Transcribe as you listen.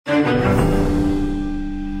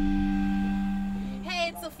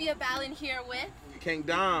Sophia Ballin here with King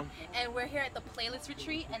Dom. And we're here at the Playlist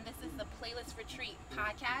Retreat, and this is the Playlist Retreat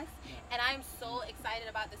podcast. And I'm so excited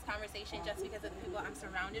about this conversation just because of the people I'm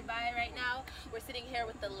surrounded by right now. We're sitting here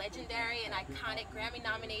with the legendary and iconic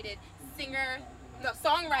Grammy-nominated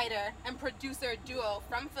songwriter and producer duo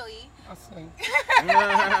from Philly. I sing.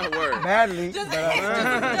 Word. Badly. Just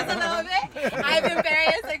a little bit. Ivan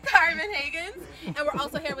Farias and Carmen Higgins. And we're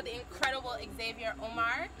also here with the incredible Xavier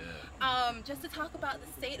Omar. Just to talk about the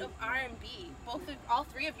state of R&B. All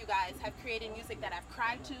three of you guys have created music that I've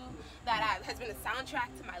cried to, that has been a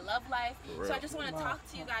soundtrack to my love life. So I just want to talk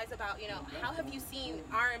to you guys about, how have you seen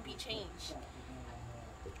R&B change?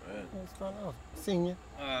 Let's start off. Senior.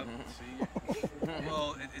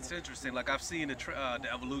 Well, it's interesting. Like, I've seen the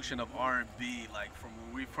evolution of R&B, like from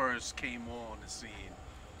when we first came on the scene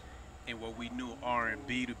and what we knew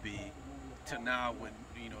R&B to be, to now when,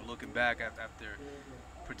 looking back after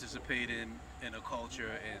participating in a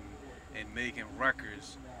culture and making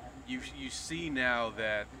records, you see now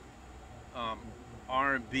that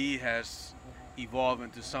R&B has evolved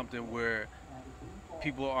into something where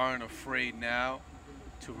people aren't afraid now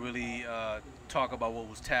to really talk about what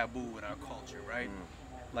was taboo in our culture, right?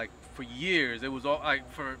 Like, for years, it was all like,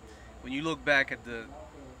 when you look back at the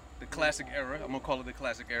classic era, I'm gonna call it the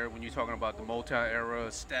classic era, when you're talking about the Motown era,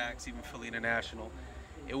 Stax, even Philly International,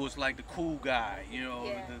 it was like the cool guy,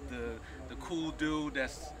 the cool dude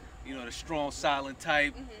that's, the strong, silent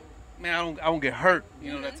type. Man, I don't get hurt,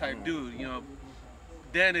 that type dude,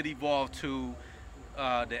 Then it evolved to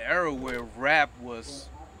the era where rap was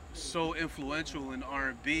so influential in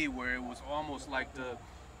R&B, where it was almost like the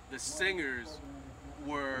singers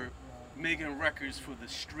were making records for the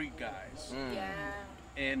street guys. Yeah.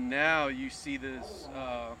 And now you see this,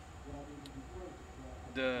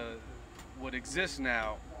 what exists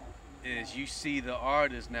now is you see the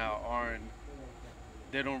artists now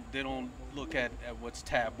they don't look at what's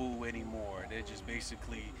taboo anymore. They just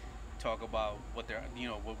basically talk about what they're,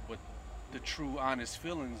 what the true honest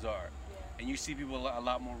feelings are. And you see people a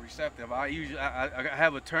lot more receptive. I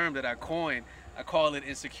have a term that I coined. I call it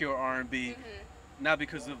insecure R&B, not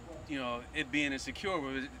because of it being insecure,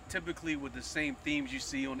 but typically with the same themes you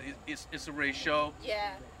see on Issa Rae show.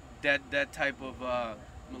 Yeah. That type of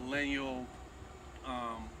millennial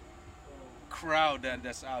crowd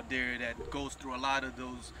that's out there that goes through a lot of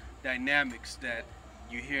those dynamics that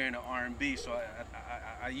you hear in the R&B. So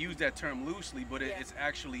I use that term loosely, but it's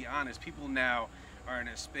actually honest. People now are in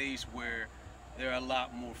a space where they're a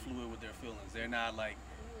lot more fluid with their feelings. They're not like,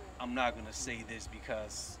 I'm not gonna say this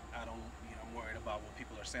because I'm worried about what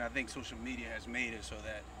people are saying. I think social media has made it so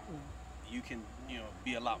that you can,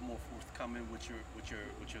 be a lot more forthcoming with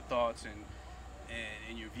your thoughts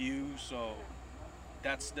and your views. So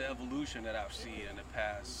that's the evolution that I've seen in the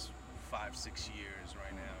past 5-6 years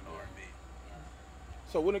right now in R&B.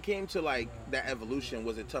 So when it came to like that evolution,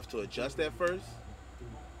 was it tough to adjust at first?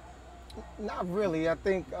 Not really. I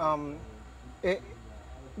think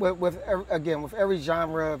with every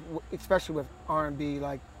genre, especially with R&B,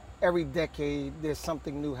 like every decade there's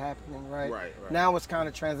something new happening, right? Right. Now it's kind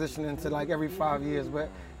of transitioning to like every 5 years, but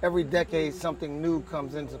every decade something new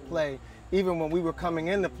comes into play. Even when we were coming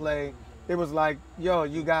into play, it was like, yo,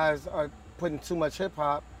 you guys are putting too much hip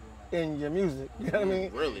hop in your music. You know what I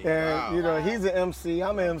mean? Really? And Wow. he's an MC,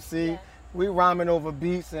 I'm an MC. Yeah. We rhyming over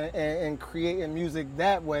beats and creating music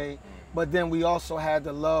that way. But then we also had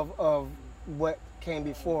the love of what came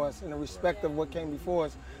before us and the respect of what came before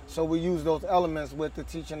us. So we use those elements with the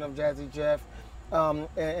teaching of Jazzy Jeff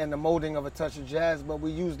and the molding of A Touch of Jazz, but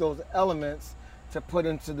we use those elements to put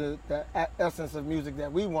into the essence of music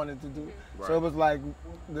that we wanted to do. Right. So it was like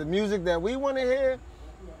the music that we want to hear,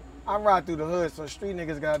 I ride through the hood, so street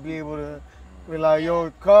niggas got to be able to be like,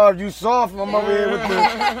 yo, Carv, you soft. I'm over here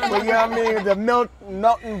with the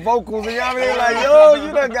melting vocals. You know what I mean? Like, yo,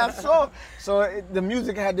 you done got soft. So the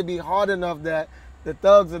music had to be hard enough that the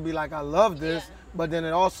thugs would be like, I love this, but then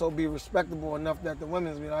it also be respectable enough that the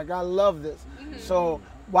women's be like, I love this. So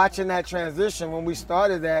watching that transition, when we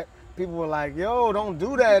started that, people were like, yo, don't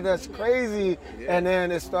do that. That's crazy. Yeah. And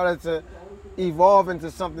then it started to evolve into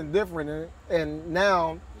something different. And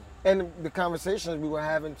now, and the conversations we were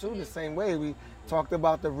having too, the same way. We talked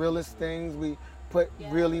about the realest things. We put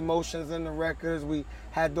real emotions in the records. We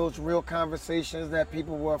had those real conversations that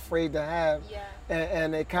people were afraid to have. Yeah.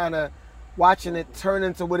 And they kind of, watching it turn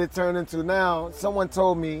into what it turned into now. Someone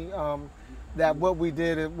told me that what we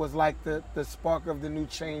did, it was like the spark of the new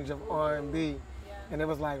change of R&B. And it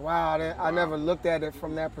was like, wow, I never looked at it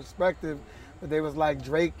from that perspective. but they was like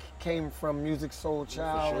Drake came from Music Soul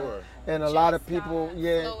Child, sure. and a lot of Just people, Scott,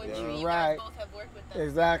 yeah, Flo and Tree, you right, guys both have worked with them.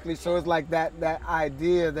 exactly. So it's like that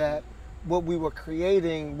idea that what we were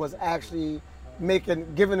creating was actually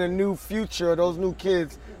giving a new future, those new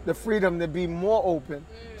kids, the freedom to be more open.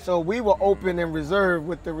 So we were open and reserved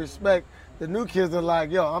with the respect. The new kids are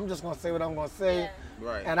like, yo, I'm just gonna say what I'm gonna say,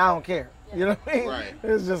 Right. and I don't care. You know what I mean? Right.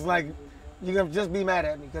 It's just like, you're gonna just be mad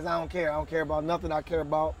at me because I don't care. I don't care about nothing. I care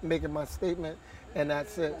about making my statement, and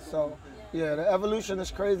that's it. So, yeah, the evolution is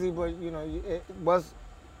crazy, but you know, it was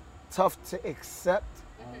tough to accept.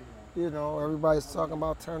 You know, everybody's talking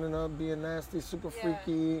about turning up, being nasty, super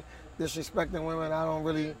freaky, disrespecting women.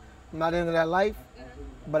 I'm not into that life,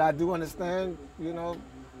 but I do understand, you know,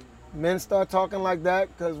 men start talking like that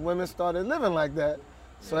because women started living like that.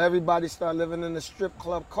 So everybody started living in the strip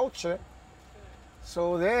club culture.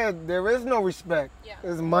 So there is no respect. Yeah.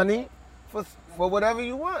 There's money for whatever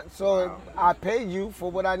you want. So I pay you for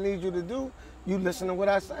what I need you to do. You listen to what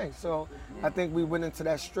I say. So I think we went into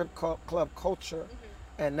that strip club culture,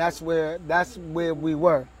 and that's where we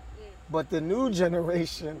were. But the new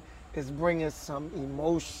generation is bringing some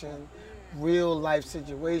emotion, real life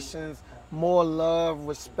situations, more love,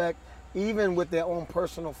 respect, even with their own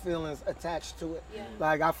personal feelings attached to it. Yeah.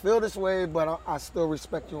 Like, I feel this way, but I still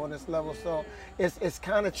respect you on this level. So it's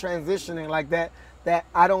kind of transitioning like that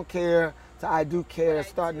I don't care to I do care,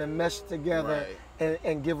 starting to mesh together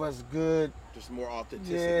and give us good. Just more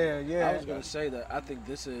authenticity. Yeah. I was going to say that I think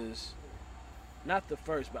this is not the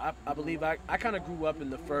first, but I believe I kind of grew up in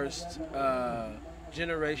the first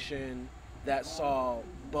generation that saw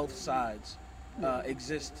both sides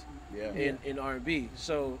exist in R&B.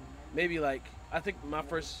 So maybe like, I think my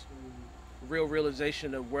first real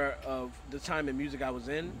realization of the time in music I was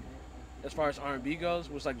in, as far as R&B goes,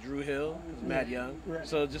 was like Dru Hill, because Mad Young. Right.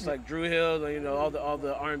 So just like Dru Hill, you know, all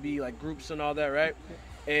the R&B like groups and all that, right?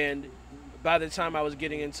 And by the time I was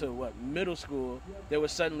getting into middle school, there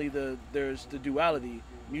was suddenly there's the duality.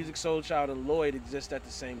 Music Soul Child and Lloyd exist at the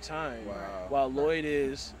same time. Wow. While Lloyd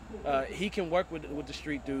is, he can work with the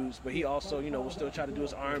street dudes, but he also, you know, will still try to do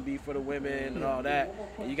his R&B for the women and all that.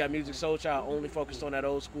 And you got Music Soul Child only focused on that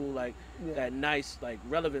old school, like that nice, like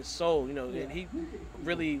relevant soul, you know. And he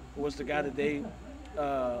really was the guy that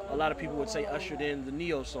a lot of people would say ushered in the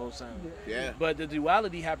neo soul sound. Yeah. But the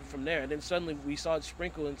duality happened from there, and then suddenly we saw it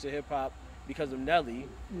sprinkle into hip hop because of Nelly,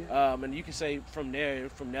 and you can say from there,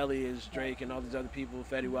 from Nelly is Drake and all these other people,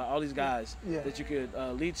 Fetty Wap, all these guys that you could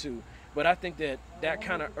lead to. But I think that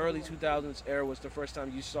kind of early 2000s era was the first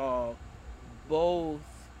time you saw both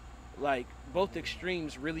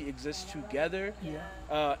extremes really exist together,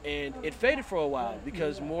 and it faded for a while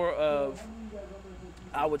because more of,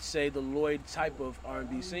 I would say, the Lloyd type of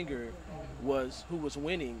R&B singer was who was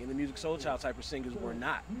winning, and the Music Soul Child type of singers were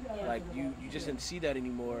not. Like, you just didn't see that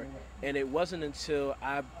anymore. And it wasn't until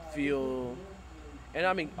I feel, and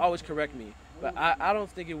I mean, always correct me, but I don't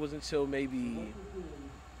think it was until maybe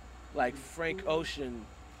like Frank Ocean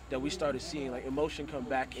that we started seeing like emotion come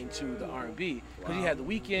back into the R&B, because he had The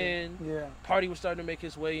Weeknd, Party was starting to make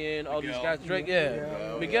his way in, all these guys, Drake,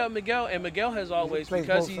 Miguel has always,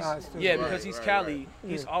 because he's because he's Cali,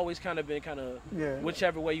 he's always kind of been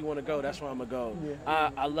whichever way you want to go, that's where I'm gonna go.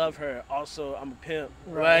 I love her. Also, I'm a pimp.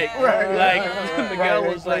 Miguel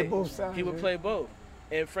was like, he would play both.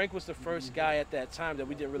 And Frank was the first guy at that time that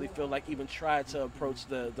we didn't really feel like even tried to approach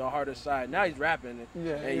the harder side. Now he's rapping,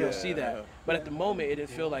 and you'll see that. But at the moment, it didn't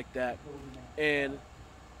feel like that. And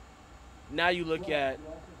now you look at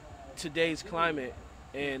today's climate,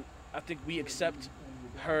 and I think we accept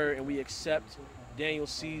her and we accept Daniel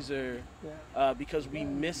Caesar because we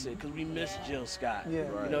miss it, because we miss Jill Scott. You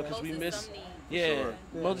know, because we miss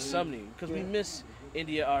Moses Sumney, because we miss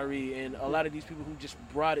India Ari and a lot of these people who just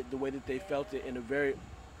brought it the way that they felt it in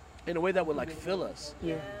a way that would like fill us.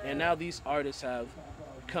 And now these artists have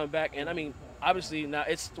come back, and I mean, obviously now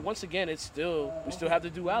we still have the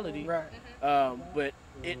duality, but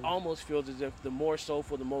it almost feels as if the more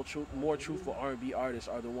soulful, the more truthful R&B artists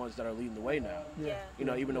are the ones that are leading the way now. You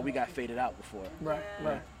know, even though we got faded out before.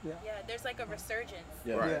 There's like a resurgence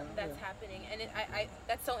that's happening, and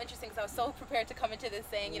that's so interesting because I was so prepared to come into this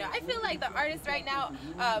saying, you know, I feel like the artists right now,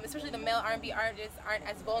 especially the male R&B artists, aren't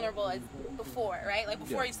as vulnerable as before, right? Like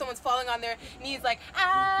before, someone's falling on their knees like,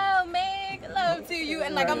 I'll make love to you,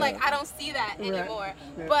 and like I'm like, I don't see that anymore.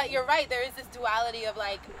 But you're right, there is this duality of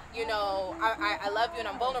like, you know, I love you and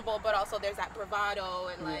I'm vulnerable, but also there's that bravado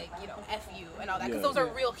and like, you know, F you and all that, because those are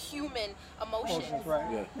real human emotions.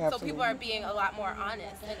 So people are being a lot more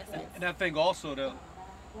honest in a sense. And I think also that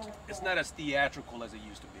it's not as theatrical as it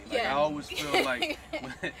used to be. Like Yeah. I always feel like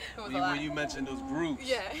was a lot. when you mentioned those groups,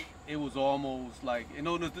 Yeah. it was almost like, and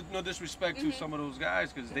no disrespect to some of those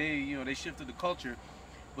guys, because they shifted the culture,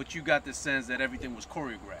 but you got the sense that everything was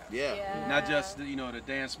choreographed. Yeah. Not just the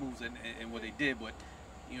dance moves and what they did, but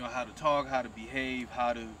how to talk, how to behave,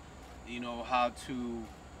 how to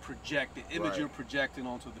project the image Right. you're projecting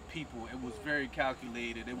onto the people. It was very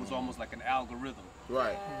calculated. It was almost like an algorithm.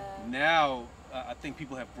 Right. Now I think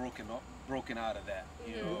people have broken out of that.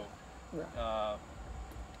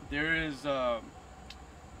 There is I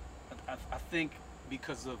think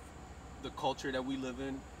because of the culture that we live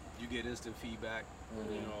in, you get instant feedback.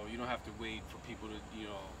 You don't have to wait for people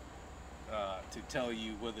to tell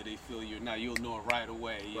you whether they feel you or not. You'll know it right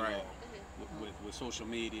away. Right. With social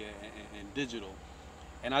media and digital.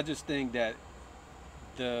 And I just think that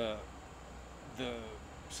the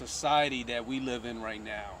society that we live in right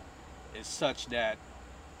now is such that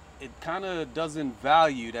it kind of doesn't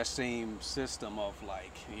value that same system of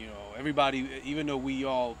everybody, even though we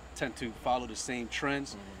all tend to follow the same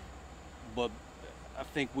trends, but I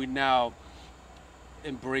think we're now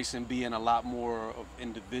embracing being a lot more of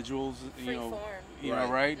individuals, Free form.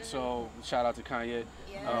 right? So shout out to Kanye.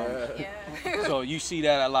 Yeah. So you see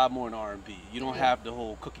that a lot more in R&B. You don't have the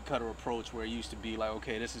whole cookie cutter approach where it used to be like,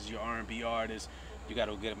 okay, this is your R&B artist. You got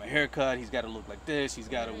to get him a haircut. He's got to look like this. He's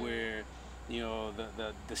got to wear,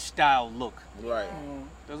 the style look. Right.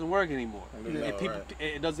 Doesn't work anymore. No, And people,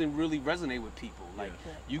 it doesn't really resonate with people. Like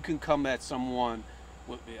you can come at someone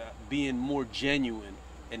with being more genuine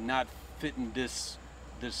and not fitting this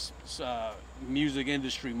music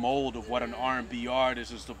industry mold of what an R&B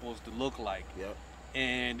artist is supposed to look like. Yep.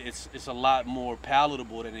 And it's a lot more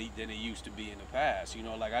palatable than it used to be in the past.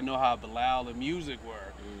 Like I know how Bilal and Music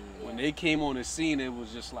were. When they came on the scene, it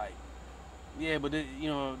was just like, yeah, but they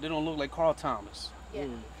don't look like Carl Thomas. Yeah.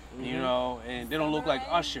 And they don't look like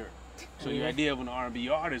Usher. So your idea of an R&B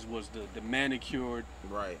artist was the manicured,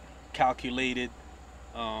 Right. calculated,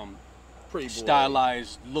 Pretty boy.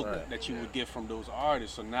 stylized look Right. that you would get from those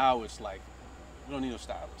artists. So now it's like, you don't need no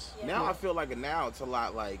stylist. Yeah. Now I feel like now it's a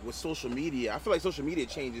lot like with social media. I feel like social media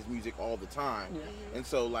changes music all the time, and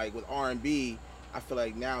so like with R&B, I feel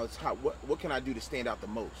like now it's what can I do to stand out the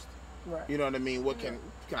most? Right. You know what I mean? What can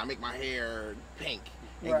I make my hair pink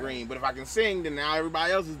and Right. green? But if I can sing, then now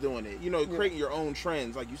everybody else is doing it. Creating your own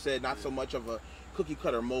trends, like you said, not so much of a cookie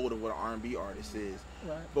cutter mold of what an R&B artist is.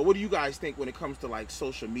 Right. But what do you guys think when it comes to like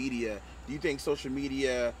social media? Do you think social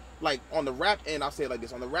media, like on the rap end, I'll say it like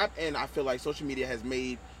this, on the rap end, I feel like social media has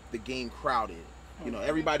made the game crowded.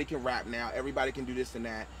 Everybody can rap now, everybody can do this and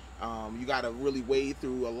that. You got to really wade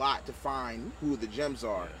through a lot to find who the gems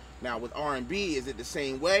are. Now with R&B, is it the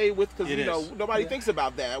same way? Because nobody thinks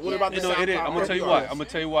about that. What about the SoundCloud? It is. I'm gonna tell you why. artists? I'm gonna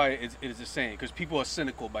tell you why it is the same. Because people are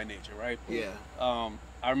cynical by nature, right? Yeah.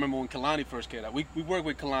 I remember when Kehlani first came out. We worked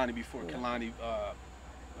with Kehlani before Kehlani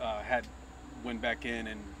went back in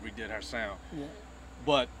and redid her sound. Yeah.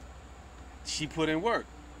 But she put in work.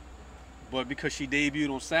 But because she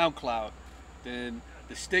debuted on SoundCloud, then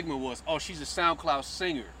the stigma was, oh, she's a SoundCloud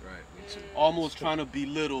singer. Right. Almost trying to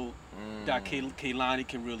belittle that Kehlani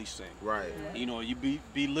can really sing. Right. You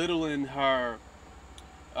belittling her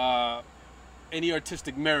any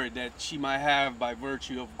artistic merit that she might have by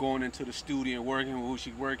virtue of going into the studio and working with who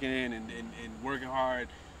she's working in and working hard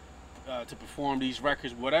to perform these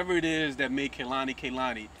records, whatever it is that made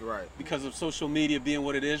Kehlani. Right. Because of social media being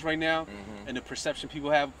what it is right now, and the perception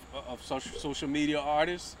people have of social media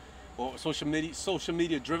artists or social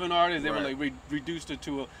media driven artists, they were like reduced her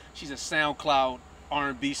to she's a SoundCloud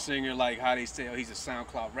R&B singer, like how they say, oh, he's a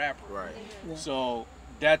SoundCloud rapper. Right. So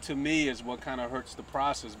that to me is what kind of hurts the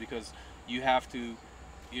process, because you have to,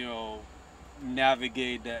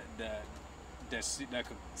 navigate that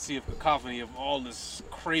sea of cacophony of all this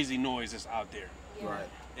crazy noise that's out there. Right.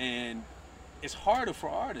 And it's harder for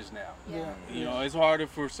artists now. Yeah. It's harder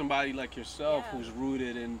for somebody like yourself who's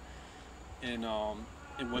rooted in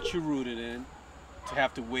what you're rooted in to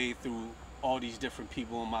have to wade through all these different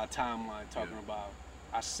people on my timeline talking about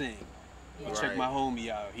I sing. You check my homie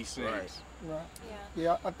out, he sings. Right.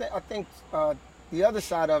 Yeah. I think the other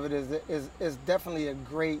side of it is definitely a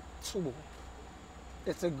great tool.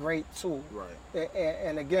 It's a great tool. Right.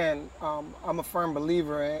 And again, I'm a firm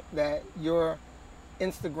believer that your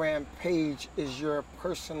Instagram page is your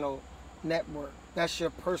personal network. That's your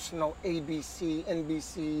personal ABC,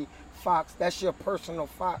 NBC, Fox. That's your personal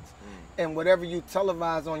Fox. And whatever you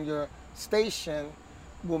televise on your station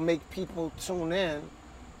will make people tune in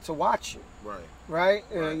to watch you. Right. Right?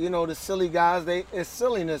 The silly guys, it's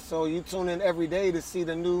silliness. So you tune in every day to see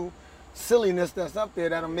the new silliness that's up there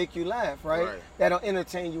that'll make you laugh, right? That'll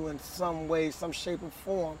entertain you in some way, some shape or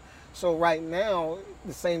form. So right now,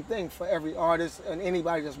 the same thing for every artist and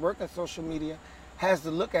anybody that's working social media has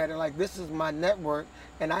to look at it like, this is my network,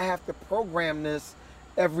 and I have to program this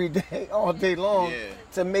every day, all day long,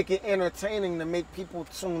 to make it entertaining, to make people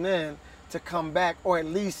tune in, to come back, or at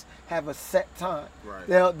least have a set time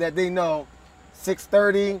that they know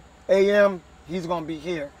 6:30 a.m. he's gonna be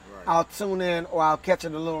here. I'll tune in, or I'll catch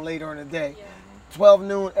it a little later in the day. 12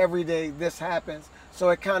 noon every day, this happens. So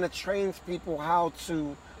it kind of trains people how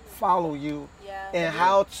to follow you and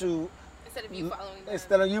how to, instead of you following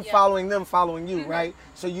them, following them, following you, right?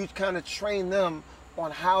 So you kind of train them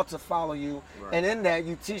on how to follow you, and in that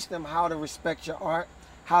you teach them how to respect your art,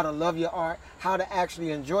 how to love your art, how to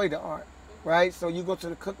actually enjoy the art, right? So you go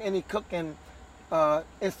to any cooking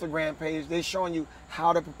Instagram page, they showing you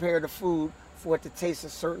how to prepare the food for it to taste a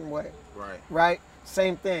certain way, right?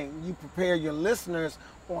 Same thing, you prepare your listeners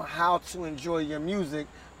on how to enjoy your music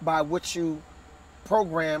by what you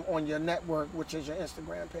program on your network, which is your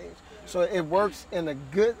Instagram page. So it works in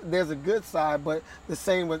there's a good side, but the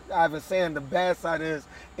same with I've been saying, the bad side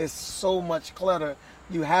is so much clutter.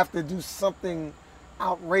 You have to do something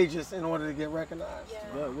outrageous in order to get recognized.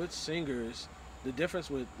 But with singers, the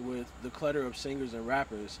difference with the clutter of singers and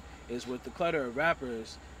rappers is, with the clutter of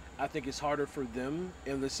rappers, I think it's harder for them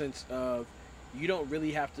in the sense of, you don't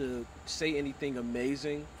really have to say anything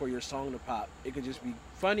amazing for your song to pop. It could just be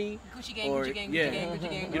funny. Gucci gang, or, Gucci gang, yeah. Gucci gang, Gucci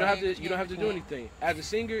gang. You don't have to do anything. As a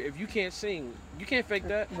singer, if you can't sing, you can't fake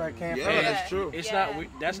that. Right, can't Yeah, fake that's true. It's not.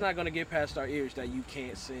 That's not going to get past our ears that you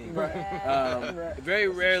can't sing. Right. Very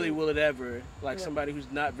rarely will it ever, like somebody who's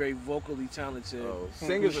not very vocally talented.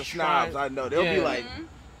 Singers are snobs, I know. They'll be like,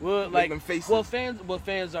 well, make them faces.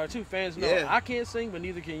 fans are too. Fans know I can't sing, but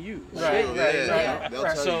neither can you. Right.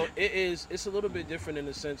 So it's a little bit different in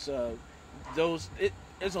the sense of those.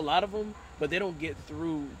 There's a lot of them, but they don't get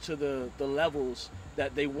through to the levels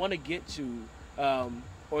that they want to get to,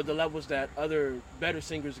 or the levels that other better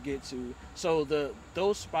singers get to. So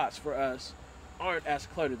those spots for us aren't as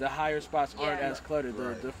cluttered. The higher spots aren't as cluttered.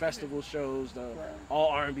 The festival shows, the all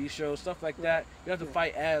R&B shows, stuff like that. You have to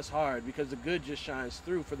fight as hard because the good just shines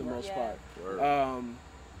through for the most part.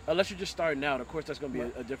 Unless you're just starting out, of course that's going to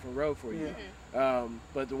be a different road for you.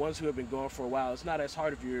 But the ones who have been going for a while, it's not as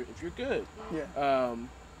hard if you're good.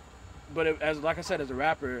 But like I said, as a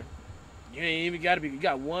rapper, you ain't even got to be. You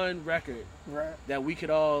got one record that we could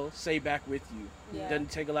all say back with you. Doesn't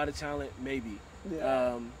take a lot of talent, maybe.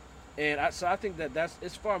 And so I think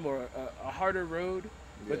it's far more a harder road,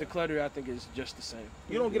 but the clutter I think is just the same.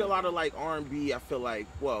 You don't get a lot of like R&B. I feel like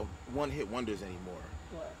one-hit wonders anymore.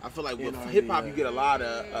 I feel like with hip hop you get a lot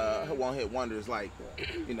of one-hit wonders, like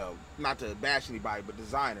not to bash anybody, but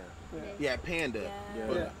Designer. He had Panda.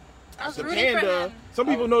 After Panda, some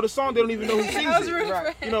people know the song, they don't even know who sings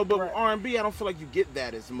it. But R&B, I don't feel like you get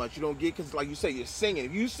that as much. You don't get, because like you say, you're singing.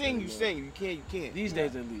 If you sing, you sing. If you can't, you can't. These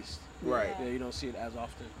days, at least. Right. Yeah, you don't see it as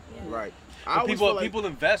often. Right. People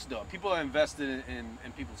invest though. People are invested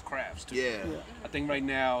in people's crafts too. I think right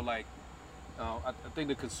now, like, I think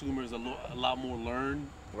the consumer is a lot more learned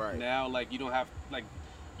now. Like, you don't have, like,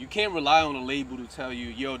 you can't rely on a label to tell you,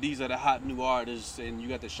 yo, these are the hot new artists, and you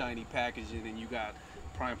got the shiny packaging, and you got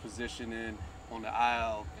prime positioning on the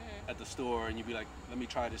aisle at the store, and you be like, let me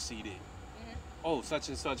try this CD. Oh, such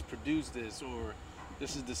and such produced this, or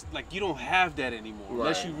this is this. Like, you don't have that anymore.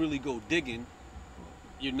 Unless you really go digging,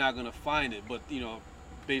 you're not gonna find it. But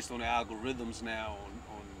based on the algorithms now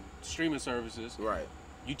on streaming services,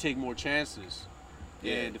 you take more chances.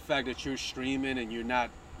 And the fact that you're streaming and you're not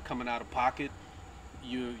coming out of pocket,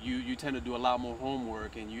 you tend to do a lot more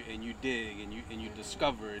homework, and you dig and you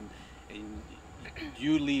discover, and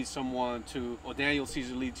you lead someone to, or Daniel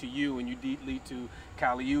Caesar lead to you, and you lead to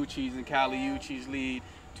Kali Uchis, and Kali Uchis lead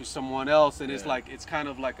to someone else, and it's like, it's kind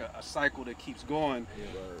of like a cycle that keeps going.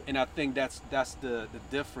 And I think that's the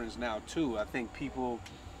difference now too. I think people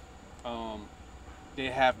they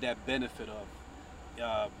have that benefit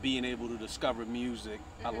of being able to discover music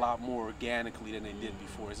a lot more organically than they did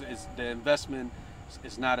before. It's the investment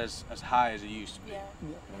is not as high as it used to be.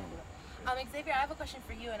 Xavier, I have a question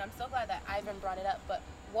for you, and I'm so glad that Ivan brought it up, but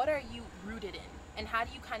what are you rooted in? And how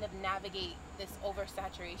do you kind of navigate this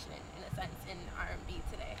oversaturation, in a sense, in R&B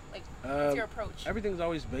today? Like, what's your approach? Everything's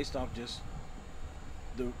always based off just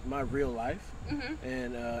my real life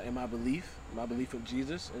and my belief of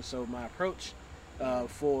Jesus. And so my approach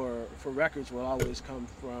for records will always come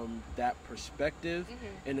from that perspective,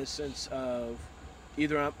 in the sense of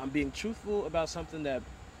either I'm being truthful about something that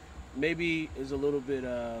maybe is a little bit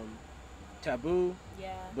taboo,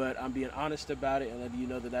 Yeah. but I'm being honest about it and letting you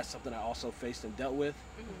know that that's something I also faced and dealt with,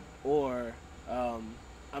 Mm-hmm. or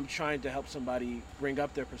I'm trying to help somebody bring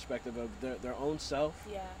up their perspective of their own self,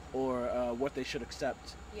 Yeah. or what they should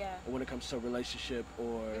accept Yeah. when it comes to a relationship,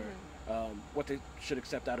 or what they should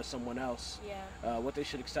accept out of someone else, Yeah. what they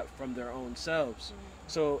should accept from their own selves. Mm-hmm.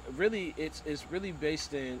 So really, it's really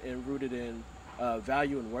based in and rooted in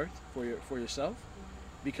value and worth for yourself,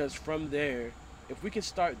 because from there, if we can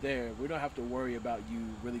start there, we don't have to worry about you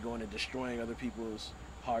really going and destroying other people's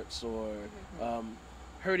hearts or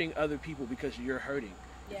hurting other people because you're hurting.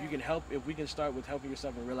 Yeah. If you can help, if we can start with helping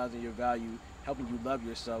yourself and realizing your value, helping you love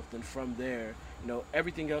yourself, then from there,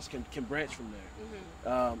 everything else can branch from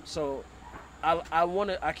there. Mm-hmm. So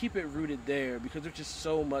I keep it rooted there because there's just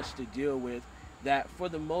so much to deal with that for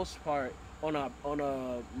the most part on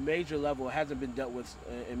a major level hasn't been dealt with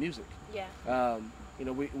in music. Yeah.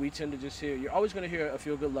 We tend to just hear, you're always going to hear a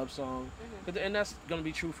feel-good love song, and that's going to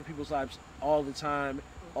be true for people's lives all the time,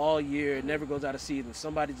 all year. It never goes out of season.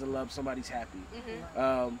 Somebody's in love, somebody's happy.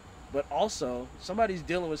 Mm-hmm. But also, somebody's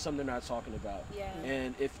dealing with something they're not talking about. Yeah.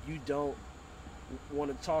 And if you don't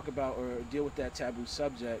want to talk about or deal with that taboo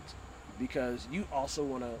subject because you also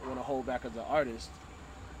want to hold back as an artist,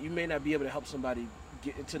 you may not be able to help somebody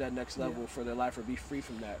get into that next level for their life or be free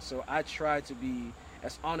from that. So I try to be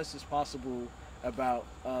as honest as possible about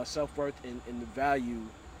self-worth and the value,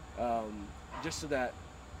 just so that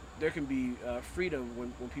there can be freedom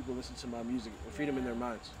when people listen to my music, freedom in their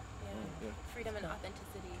minds. Yeah. Freedom and authenticity.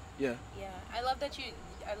 Yeah. Yeah. I like that you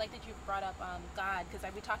brought up God,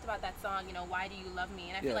 because we talked about that song, Why Do You Love Me?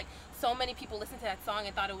 And I feel like so many people listened to that song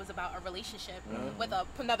and thought it was about a relationship with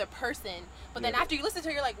another person. But then after you listen to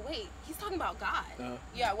it, you're like, wait, he's talking about God.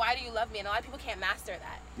 Yeah, why do you love me? And a lot of people can't master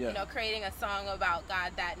that. Yeah. Creating a song about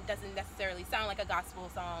God that doesn't necessarily sound like a gospel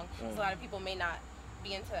song. So a lot of people may not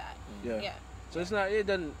be into that. Yeah. So it's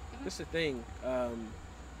the thing.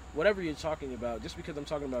 Whatever you're talking about, just because I'm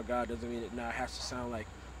talking about God doesn't mean it now has to sound like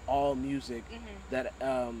all music that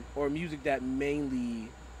or music that mainly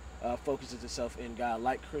focuses itself in God,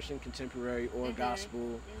 like Christian contemporary or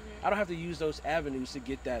gospel. I don't have to use those avenues to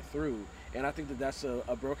get that through, and I think that that's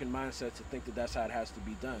a broken mindset to think that that's how it has to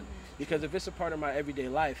be done. Because if it's a part of my everyday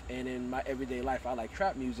life, and in my everyday life I like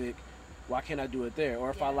trap music, why can't I do it there? Or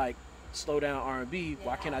if I like slow down R&B,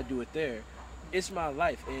 why can't I do it there? It's my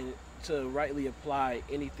life, and to rightly apply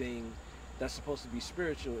anything that's supposed to be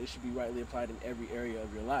spiritual, it should be rightly applied in every area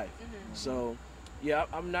of your life. So, yeah,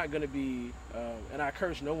 I'm not going to be, and I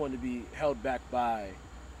encourage no one to be held back by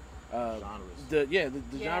the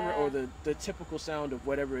genre or the typical sound of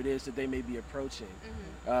whatever it is that they may be approaching.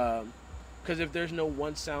 Because if there's no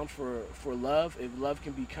one sound for love, if love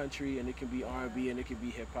can be country and it can be R&B and it can be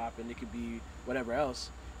hip-hop and it can be whatever else,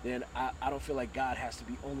 then I don't feel like God has to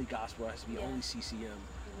be only gospel, it has to be only CCM.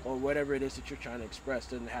 Or whatever it is that you're trying to express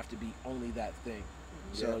doesn't have to be only that thing.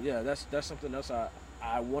 So that's something else I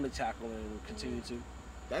want to tackle and continue to.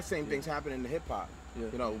 That same thing's happening in the hip hop.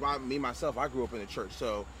 Yeah. Me myself, I grew up in the church,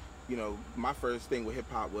 so my first thing with hip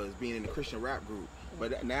hop was being in the Christian rap group.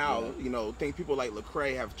 But now, think people like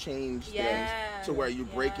Lecrae have changed things to where you're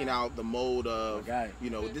breaking out the mold of,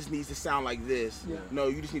 this needs to sound like this. Yeah. No,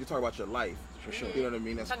 you just need to talk about your life. For sure. You know what I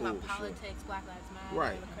mean? That's talking cool. about politics, Black Lives Matter,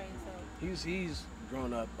 Right. Lecrae, so. He's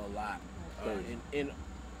grown up a lot. He's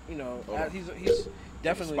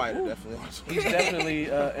definitely Spider definitely. he's definitely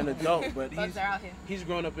an adult, but Bugs are out here. he's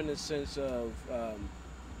grown up in the sense of a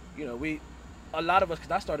lot of us,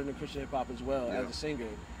 because I started in Christian hip hop as well as a singer,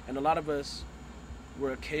 and a lot of us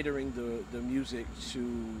were catering the music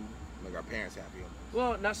to Like our parents happy.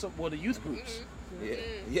 well, not so well the youth groups.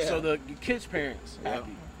 Yeah. So the kids' parents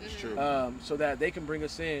happy. It's true. So that they can bring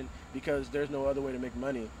us in because there's no other way to make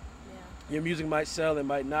money. Your music might sell, it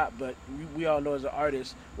might not, but we all know as an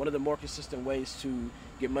artist, one of the more consistent ways to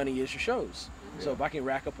get money is your shows. So if I can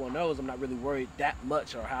rack up on those, I'm not really worried that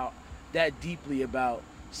much or that deeply about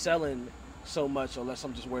selling so much, unless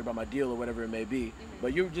I'm just worried about my deal or whatever it may be.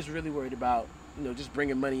 But you're just really worried about, just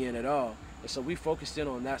bringing money in at all. And so we focused in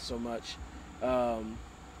on that so much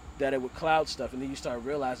that it would cloud stuff. And then you start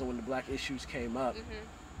realizing when the black issues came up,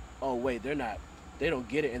 oh wait, they don't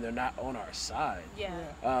get it and they're not on our side.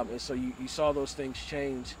 And so you saw those things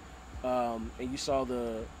change, and you saw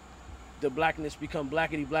the blackness become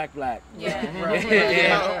blackety black.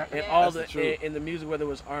 And all in the music, whether it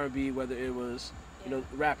was R&B, whether it was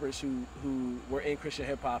rappers who were in Christian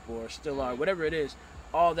hip hop or still are, whatever it is,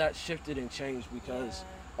 all that shifted and changed because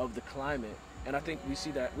of the climate. And I think we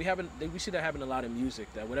see that happen a lot in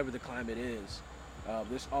music, that whatever the climate is,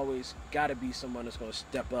 there's always got to be someone that's going to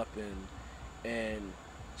step up and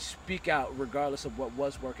speak out regardless of what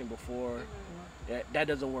was working before. That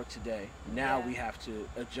doesn't work today. Now we have to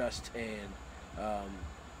adjust and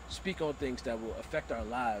speak on things that will affect our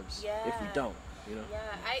lives if we don't. You know? Yeah,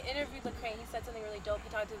 I interviewed Lecrae. He said something really dope. He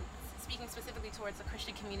talked speaking specifically towards the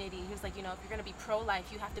Christian community. He was like, you know, if you're going to be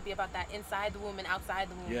pro-life, you have to be about that inside the womb and outside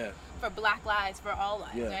the womb. Yeah. For Black lives, for all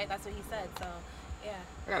lives, right? That's what he said. So, yeah.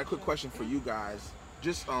 I got a quick question for you guys,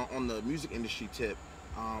 just on the music industry tip.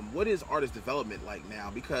 What is artist development like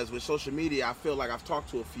now? Because with social media, I feel like I've talked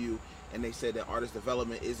to a few, and they said that artist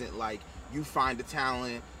development isn't like you find a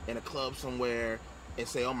talent in a club somewhere and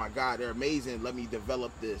say, oh my God, they're amazing, let me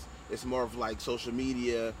develop this. It's more of like social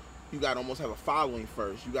media. You got to almost have a following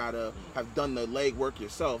first. You got to have done the legwork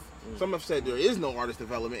yourself. Some have said there is no artist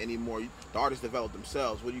development anymore. The artists develop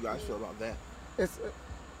themselves. What do you guys feel about that?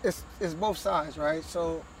 It's both sides, right?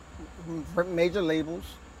 So major labels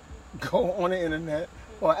go on the internet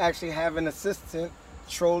or actually have an assistant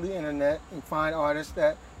troll the internet and find artists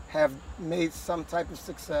that have made some type of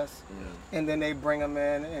success, and then they bring them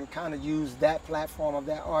in and kind of use that platform of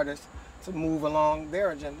that artist to move along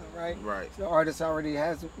their agenda, right? Right. So the artist already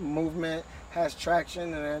has movement, has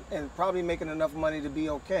traction, and probably making enough money to be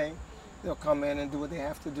okay. They'll come in and do what they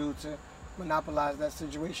have to do to monopolize that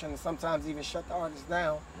situation, and sometimes even shut the artist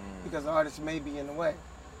down because the artist may be in the way,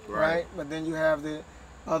 right? But then you have the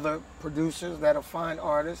other producers that'll find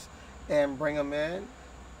artists and bring them in,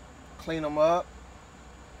 clean them up,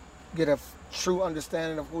 get a true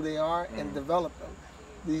understanding of who they are, and develop them.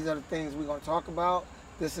 These are the things we're going to talk about.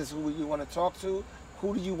 This is who you want to talk to.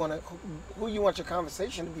 Who you want your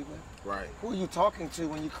conversation to be with? Right. Who are you talking to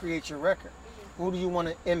when you create your record? Who do you want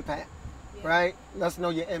to impact? Right? Let's know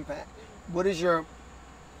your impact. What is your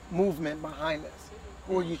movement behind this?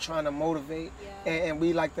 Who are you trying to motivate? And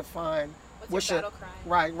we like to find what's your battle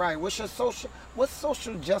cry? Right. What's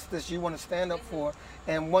social justice you want to stand up for?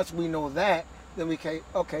 And once we know that, then we can,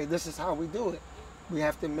 okay, this is how we do it. We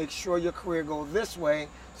have to make sure your career goes this way,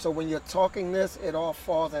 so when you're talking this, it all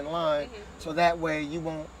falls in line, so that way you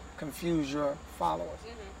won't confuse your followers.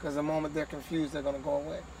 Because the moment they're confused, they're going to go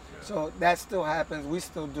away. So that still happens. We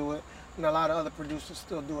still do it. And a lot of other producers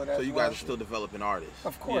still do it as well. So you guys are still developing artists?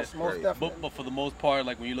 Of course, most definitely. But for the most part,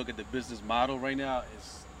 like when you look at the business model right now,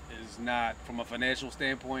 it's not, from a financial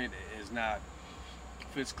standpoint, it's not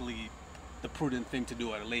fiscally the prudent thing to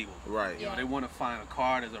do at a label. Right. You know, they want to find a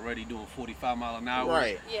car that's already doing 45 miles an hour.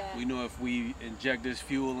 Right. Yeah. We know if we inject this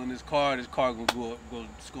fuel in this car it's going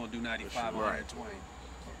to do 95, 120.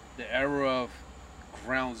 The era of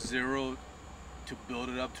ground zero to build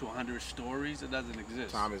it up to 100 stories, it doesn't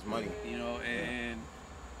exist. Time is money. You know, and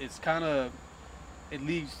it's kind of, it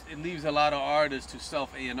leaves a lot of artists to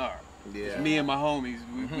self A&R. Yeah. Me and my homies,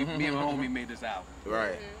 me and my homie made this album.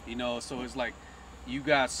 Right. You know, so it's like, you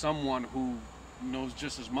got someone who knows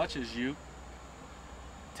just as much as you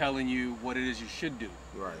telling you what it is you should do.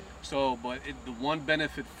 Right. So, but the one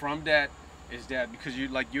benefit from that is that because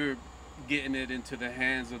you're getting it into the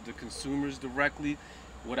hands of the consumers directly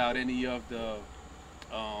without any of the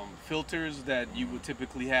filters that you would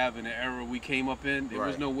typically have in the era we came up in. There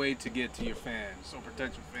was no way to get to your fans or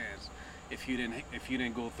potential fans if you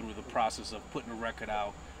didn't go through the process of putting a record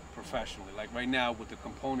out professionally. Like right now with the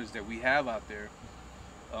components that we have out there,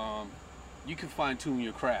 you can fine tune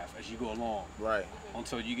your craft as you go along. Right.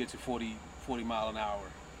 Until you get to 40 mile an hour.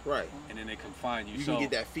 Right. And then they can find you. You can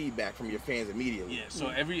get that feedback from your fans immediately. Yeah. So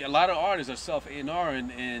a lot of artists are self A&R,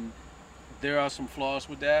 and there are some flaws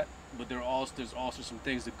with that, but there's also some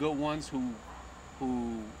things. The good ones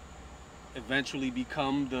who eventually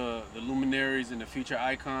become the luminaries and the future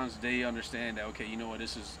icons, they understand that, okay, you know what,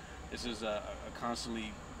 this is a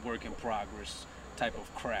constantly work in progress type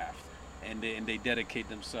of craft, and they dedicate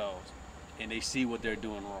themselves, and they see what they're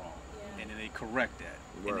doing wrong, and then they correct that,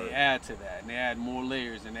 and they add to that, and they add more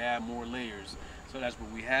layers, and they add more layers. So that's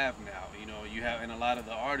what we have now. You know, you have, and a lot of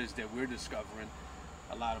the artists that we're discovering,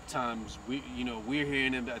 a lot of times we're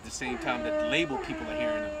hearing them at the same time that the label people are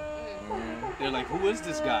hearing them. They're like, who is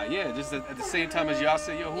this guy? Yeah, just at the same time as y'all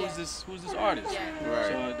say, yo, who's this artist? Right.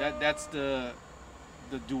 So that's the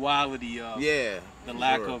duality of the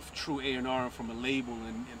lack of true A&R from a label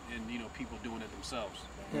and people doing it themselves.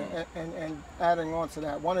 Yeah, and adding on to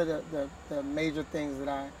that, one of the major things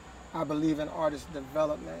that I believe in artist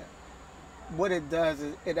development, what it does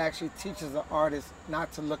is it actually teaches the artist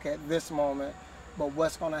not to look at this moment, but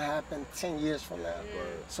what's going to happen 10 years from now.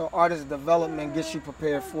 Right. So artist development gets you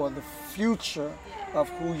prepared for the future of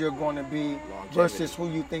who you're going to be versus who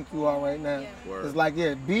you think you are right now. It's like,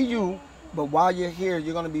 be you, but while you're here,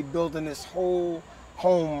 you're going to be building this whole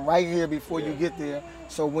home right here before you get there.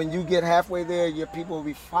 So when you get halfway there, your people will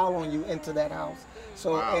be following you into that house.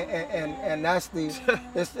 So and that's the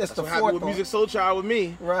it's That's the what happened fourth with one. Music Soul Child with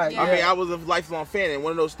me. Right. Yeah. I mean, I was a lifelong fan, and one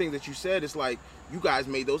of those things that you said is like you guys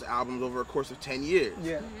made those albums over a course of 10 years.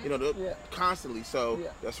 Yeah. You know, Yeah. constantly. So Yeah.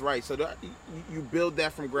 that's right. So you build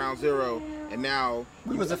that from ground zero, and now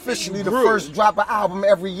We was officially the grew. first drop an album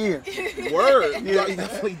every year. Word. Yeah, you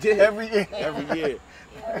definitely did. Every year. Every year.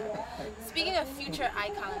 Speaking of future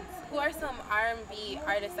icons, who are some R&B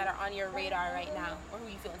artists that are on your radar right now, or who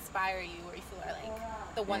you feel inspire you, or you feel are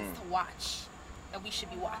like the ones to watch that we should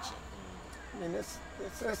be watching?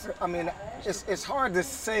 I mean, it's hard to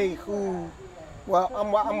say who. Well,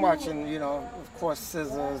 I'm watching, you know, of course,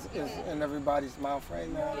 SZA is in everybody's mouth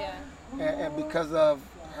right now, Yeah. and because of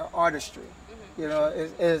her artistry, you know,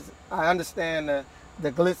 is I understand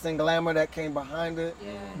the glitz and glamour that came behind it,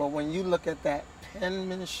 Yeah. but when you look at that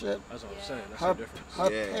penmanship, That's what I'm saying. That's her, the difference.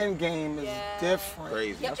 her Yeah. pen game is Yeah. different. Crazy.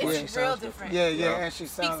 Yep, That's why she it's real sounds different. Yeah, Yeah. and she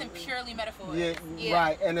Speaks sounds. in purely metaphors. Yeah,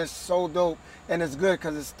 right, and it's so dope, and it's good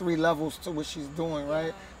because it's 3 levels to what she's doing, right?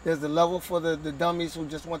 Yeah. There's the level for the dummies who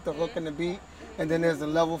just want the hook and the beat, and then there's the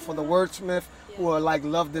level for the wordsmith who are like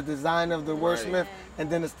love the design of the wordsmith, and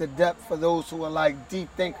then it's the depth for those who are like deep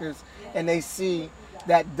thinkers, and they see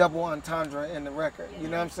that double entendre in the record. You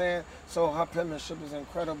know what I'm saying? So her penmanship is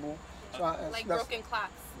incredible. So Like that's- Broken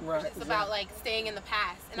Clocks. Right, It's about like staying in the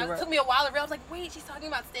past. And Right. it took me a while to realize, like, wait, she's talking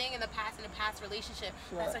about staying in the past in a past relationship.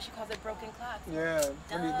 Right. That's why she calls it Broken Clocks. Yeah,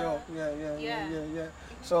 pretty Duh. dope. Yeah. Yeah.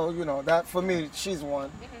 So you know that for me, she's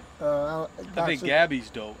one. I think Gabby. Gabby's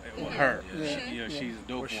dope with her. Yeah. She, you know, Yeah. she's a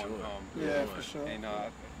dope For one. sure. Yeah, for sure. And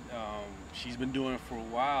she's been doing it for a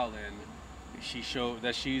while, and she showed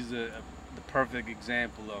that she's the perfect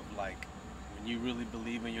example of like when you really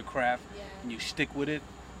believe in your craft and you stick with it.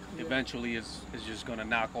 Eventually, it's just gonna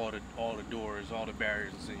knock all the doors, all the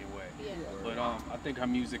barriers in your way. Yeah. But I think her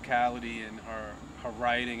musicality and her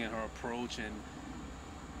writing and her approach and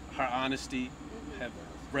her honesty have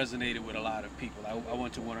resonated with a lot of people. I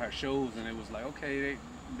went to one of her shows and it was like, okay,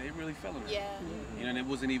 they really feeling it. Yeah. You know, and it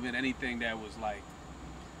wasn't even anything that was like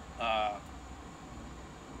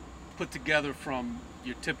put together from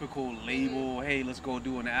your typical label. Hey, let's go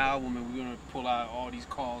do an album and we're gonna pull out all these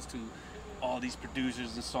calls to all these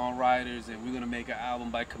producers and songwriters and we're gonna make an album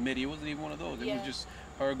by committee. It wasn't even one of those. It Yeah. was just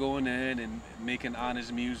her going in and making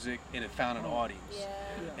honest music, and it found an audience.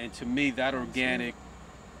 Yeah. And to me, that organic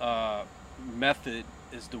method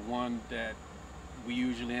is the one that we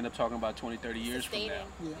usually end up talking about 20, 30 years from Sustaining.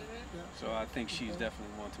 now. Yeah. So I think she's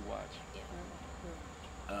definitely one to watch.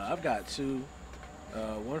 I've got 2.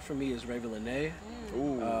 One for me is Raven Lenae.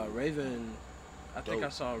 Ooh. Raven, I think Dope. I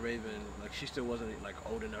saw Raven, like she still wasn't like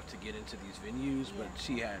old enough to get into these venues, but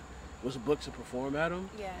she was booked to perform at them,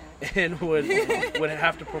 Yeah. and would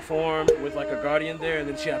have to perform with like a guardian there, and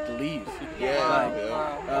then she had to leave. Yeah. Like,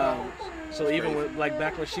 yeah. So even with, like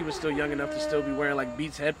back when she was still young enough to still be wearing like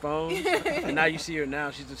Beats headphones, and now you see her now,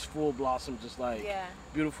 she's this full blossom, just like Yeah.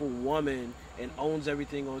 beautiful woman, and owns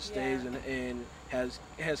everything on stage, Yeah. and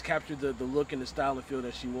has captured the look and the style and feel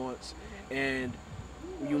that she wants. And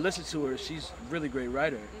when you listen to her, she's a really great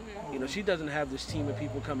writer. You know, she doesn't have this team of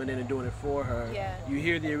people coming in and doing it for her. Yeah. You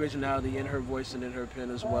hear the originality in her voice and in her pen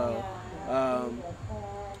as well.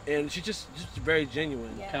 And she's just very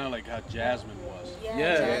genuine. Yeah. Kind of like how Jasmine was. Yeah.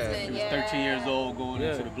 Yeah. Jasmine, She was yeah. 13 years old going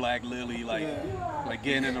Yeah. into the Black Lily, like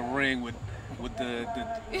getting in the ring with the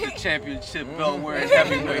championship belt wearing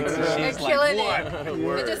heavyweights. And And she's like, killing what? it.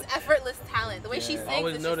 Word. And just effortless talent. The way she I sings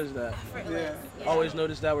always is noticed that. just effortless. Yeah. Yeah. Always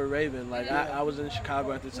noticed that with Raven. Like I was in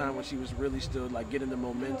Chicago at the time when she was really still like getting the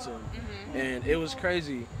momentum, and it was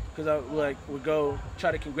crazy because I like would go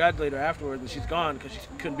try to congratulate her afterwards, and she's gone because she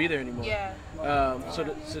couldn't be there anymore. Yeah. So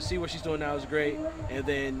to see what she's doing now is great. And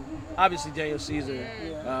then obviously Daniel Caesar.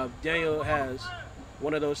 Daniel has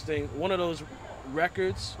one of those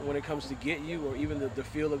records when it comes to Get You, or even the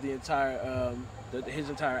feel of the entire his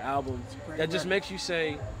entire album that just makes you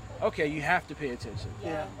say, okay, you have to pay attention.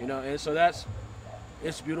 Yeah. You know, and so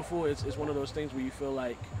it's beautiful. It's one of those things where you feel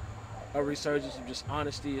like a resurgence of just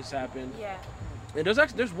honesty has happened. Yeah. And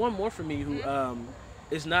there's one more for me who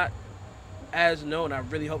is not as known. I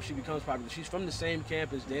really hope she becomes popular. She's from the same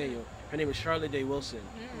camp as Daniel. Her name is Charlotte Day Wilson.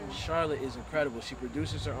 Charlotte is incredible. She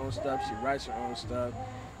produces her own stuff. She writes her own stuff.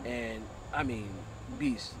 And, I mean,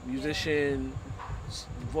 beast. Musician,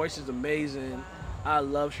 voice is amazing. I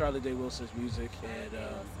love Charlotte Day Wilson's music. And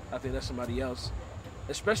I think that's somebody else.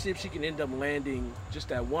 Especially if she can end up landing just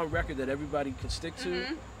that one record that everybody can stick to.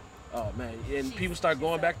 Oh, man. And people start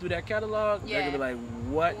going back through that catalog. They're going to be like,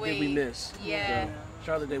 what did we Wait. miss? Yeah. So,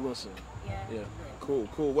 Charlotte Day Wilson. Yeah. Yeah.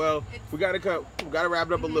 Cool. Well, we gotta wrap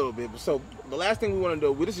it up a little bit. So the last thing we want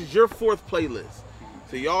to do, this is your 4th playlist.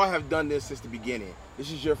 So y'all have done this since the beginning.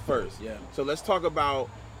 This is your first. Yeah. So let's talk about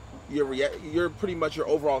your pretty much your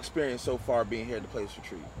overall experience so far being here at the Place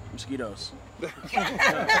Retreat. Mosquitoes. No.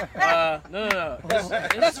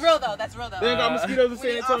 That's real though. That's real though. They ain't got mosquitoes in San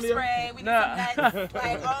We need Antonio. spray. We need some nets,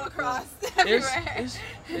 like all across everywhere.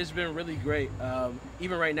 It's been really great.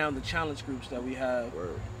 Even right now in the challenge groups that we have,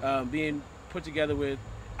 being put together with,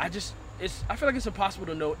 I feel like it's impossible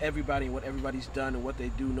to know everybody and what everybody's done and what they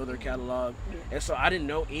do, know their catalog. And so I didn't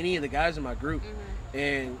know any of the guys in my group.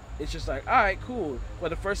 And it's just like, all right, cool. For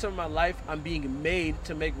the first time in my life, I'm being made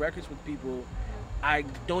to make records with people I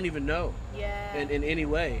don't even know in any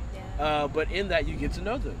way. But in that, you get to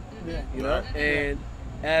know them. You know? And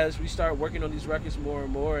as we start working on these records more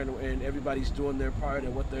and more, and everybody's doing their part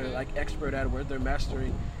and what they're like expert at, what they're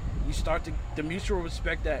mastering, you start to, the mutual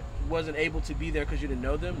respect that wasn't able to be there because you didn't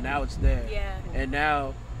know them, now it's there. And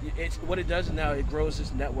now it's what it does is now it grows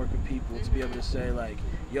this network of people to be able to say like,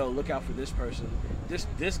 yo, look out for this person.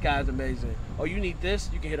 This guy's amazing. Oh, you need this?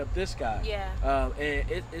 You can hit up this guy.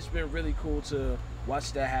 And it's been really cool to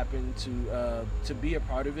watch that happen, to be a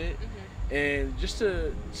part of it, and just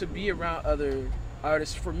to be around other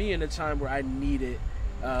artists. For me, in a time where I needed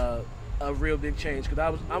a real big change,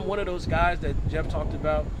 because I'm one of those guys that Jeff talked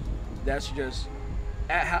about, that's just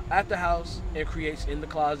at the house and creates in the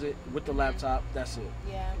closet with the laptop. That's it.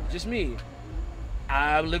 Just me.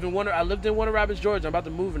 I lived in Warner Robins, Georgia. I'm about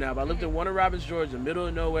to move now, but I lived in Warner Robins, Georgia, middle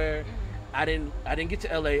of nowhere. I didn't get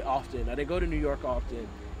to LA often. I didn't go to New York often.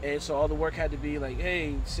 And so all the work had to be like,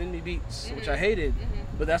 hey, send me beats, which I hated.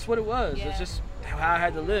 But that's what it was. It's just how I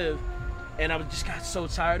had to live. And I just got so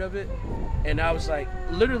tired of it. And I was like,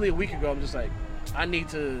 literally a week ago, I'm just like, I need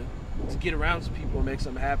to get around to people and make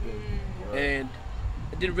something happen. And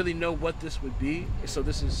I didn't really know what this would be. So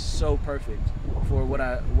this is so perfect for what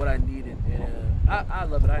I needed. And I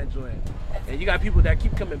love it. I enjoy it. And you got people that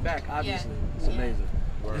keep coming back, obviously. It's amazing.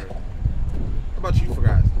 Word. How about you for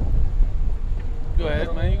guys? Go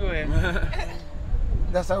ahead, man. You go ahead.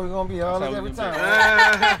 That's how we're gonna be all every time.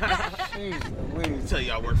 Jeez, Tell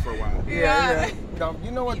y'all work for a while. Yeah.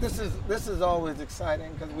 You know what? This is always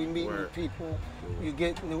exciting because we meet new people. You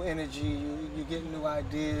get new energy. You get new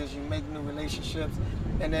ideas. You make new relationships,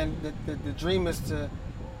 and then the dream is to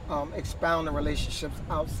expound the relationships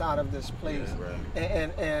outside of this place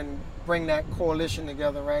and bring that coalition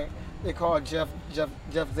together, right? They call Jeff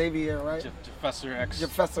Xavier, right? Professor X.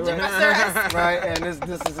 Professor X, right? And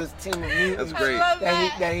this is his team of mutants. That's great.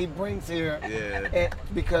 That he brings here. And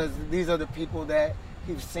because these are the people that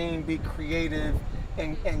he's seen be creative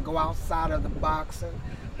and go outside of the box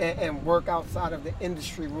and work outside of the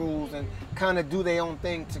industry rules and kind of do their own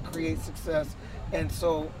thing to create success. And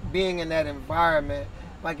so being in that environment,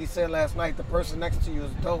 like you said last night, the person next to you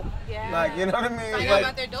is dope. Like, you know what I mean? Find out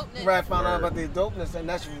about their dopeness. Right, found out about their dopeness, and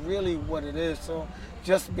that's really what it is. So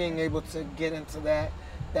just being able to get into that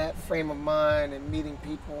frame of mind and meeting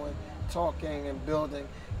people and talking and building,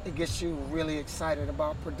 it gets you really excited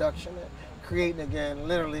about production and creating again.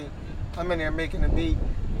 Literally, I'm in there making a beat.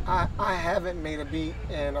 I haven't made a beat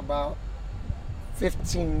in about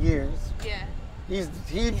 15 years. This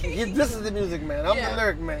is the music man. I'm the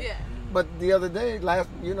lyric man. But the other day, I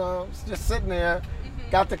was just sitting there,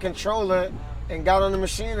 got the controller, and got on the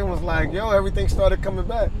machine and was like, yo, everything started coming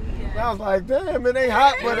back. And I was like, damn, it ain't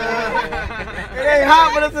hot, but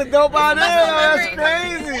it's a dope idea. That's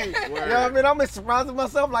crazy. You know what I mean? I'm surprising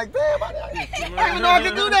myself, like, damn, I didn't even know I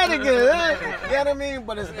could do that again. You know what I mean?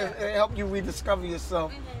 But it helped you rediscover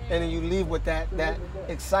yourself, and then you leave with that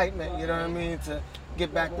excitement, you know what I mean, to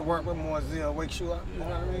get back to work with more zeal, wakes you up, you know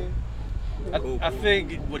what I mean? I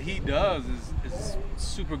think what he does is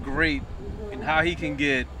super great in how he can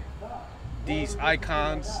get these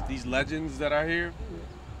icons, these legends that are here,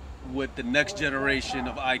 with the next generation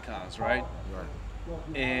of icons, right?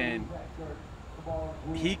 And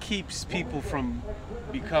he keeps people from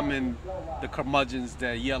becoming the curmudgeons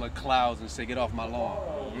that yell at clouds and say, "Get off my lawn."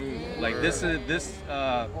 Like this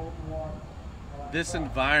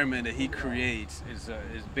environment that he creates is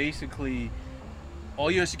basically all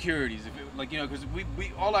your insecurities, because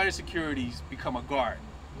we all our insecurities become a guard,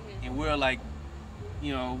 and we're like,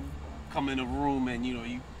 come in a room and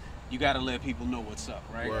you got to let people know what's up,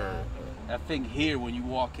 right? I think here when you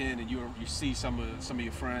walk in and you see some of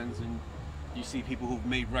your friends and you see people who've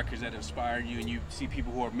made records that inspire you, and you see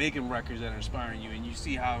people who are making records that are inspiring you, and you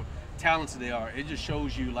see how talented they are. It just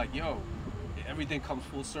shows you like, yo, everything comes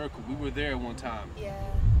full circle. We were there one time.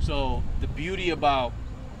 So the beauty about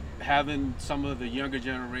having some of the younger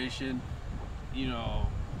generation,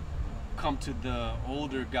 come to the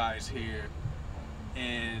older guys here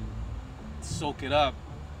and soak it up.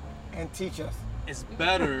 And teach us. It's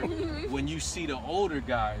better when you see the older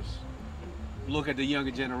guys look at the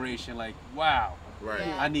younger generation like, wow, Right.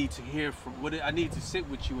 Yeah. I need to hear from I need to sit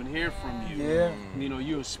with you and hear from you. Yeah. You know,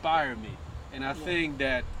 you inspire me. And I think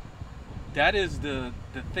that is the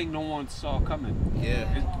thing no one saw coming.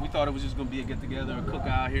 Yeah. We thought it was just going to be a get together, a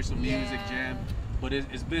cookout, hear some music, Yeah. jam. But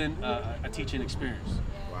it's been a teaching experience.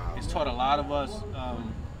 Wow. It's taught a lot of us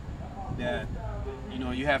that, you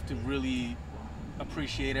know, you have to really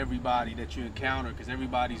appreciate everybody that you encounter, because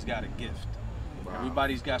everybody's got a gift. Wow.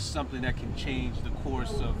 Everybody's got something that can change the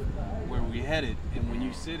course of where we're headed. And when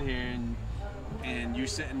you sit here and you're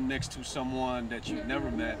sitting next to someone that you've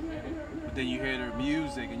never met, but then you hear their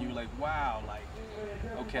music and you're like, wow, like,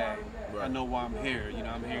 okay, I Right. know why I'm here. You know,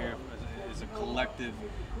 I'm here as a collective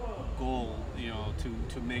goal, you know,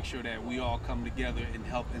 to make sure that we all come together and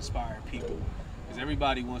help inspire people. Because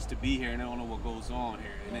everybody wants to be here and they don't know what goes on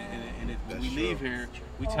here. And when we That's leave true. here,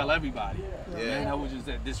 we tell everybody. Yeah. Man, I was just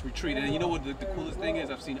at this retreat. And you know what the coolest thing is?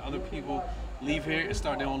 I've seen other people leave here and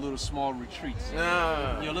start their own little small retreats.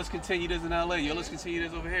 Yo, let's continue this in LA. Yo, let's continue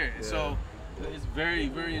this over here. And so it's very,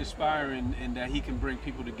 very inspiring in that he can bring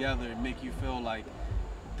people together and make you feel like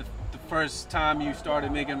the first time you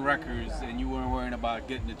started making records and you weren't worrying about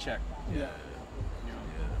getting a check. Yeah.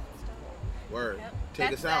 Word. Yep. Take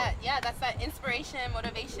That's us out. that, yeah, that's that inspiration,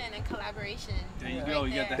 motivation, and collaboration. There you right go.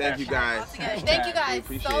 You got the there. Thank you, hashtag. guys. All together. Hashtag. Thank you We guys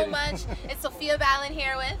appreciate so it. much. It's Sophia Ballin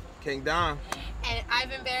here with King Don. and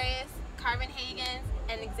Ivan Barrios, Carmen Hagens,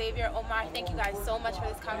 and Xavier Omar. Thank you guys so much for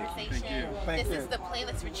this conversation. Thank you. Thank This you. is the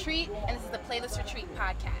Playlist Retreat, and this is the Playlist Retreat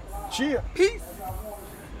podcast. Cheer. Peace.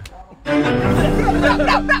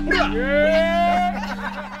 Yeah.